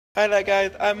Hi there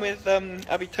guys, I'm with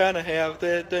Abby Turner here.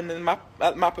 They're doing the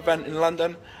map event in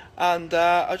London, and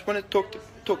I just wanted to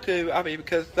talk to Abby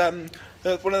because one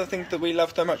of the things that we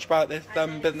love so much about this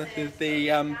business is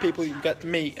the people you get to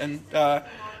meet. And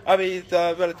Abby's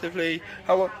relatively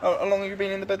how long have you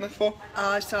been in the business for?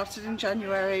 I started in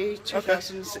January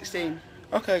 2016.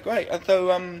 Okay, great. And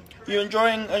so, you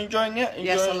enjoying it?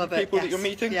 Yes, I love it. People that you're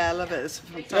meeting? Yeah, I love it. It's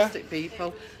fantastic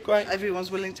people. Great. Everyone's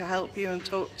willing to help you and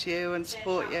talk to you and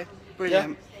support you.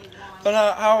 Brilliant. Yeah. So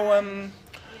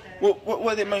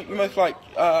what do you most like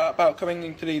about coming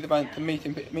into these events and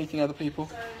meeting other people?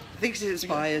 I think it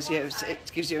inspires you.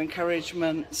 It gives you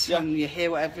encouragement, and you hear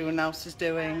what everyone else is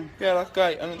doing. Yeah, that's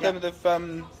great. And in terms of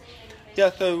so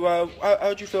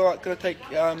how do you feel like going to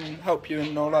help you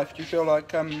in your life? Do you feel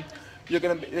like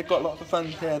you've got lots of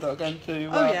friends here that are going to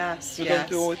going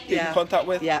to always keep in contact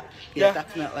with? Yeah,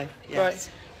 definitely. Yes. Right.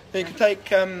 So you can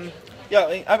take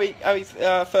Abby's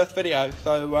first video.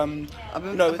 So I'm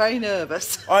very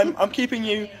nervous. I'm keeping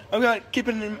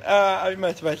Abby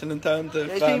motivated in terms of.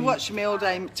 He's been watching me all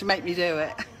day to make me do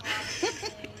it.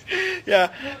 Yeah.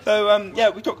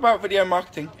 So we talked about video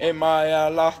marketing in my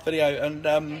last video, and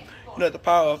the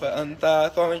power of it, and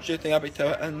so I'm introducing Abby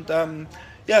to it, and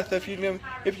so if you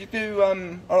do a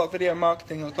lot of video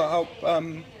marketing, it'll help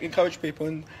encourage people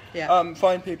and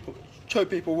show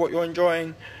people what you're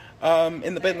enjoying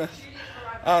in the business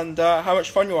and how much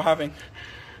fun you're having.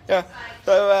 Yeah.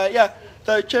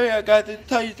 So cheerio guys, I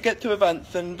tell you to get to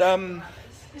events, and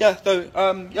you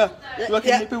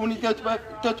reckon people need to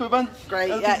go to events?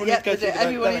 Great.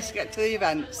 Everyone needs to get to the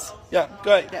events. Yeah,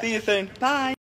 great. Yeah. See you soon. Bye.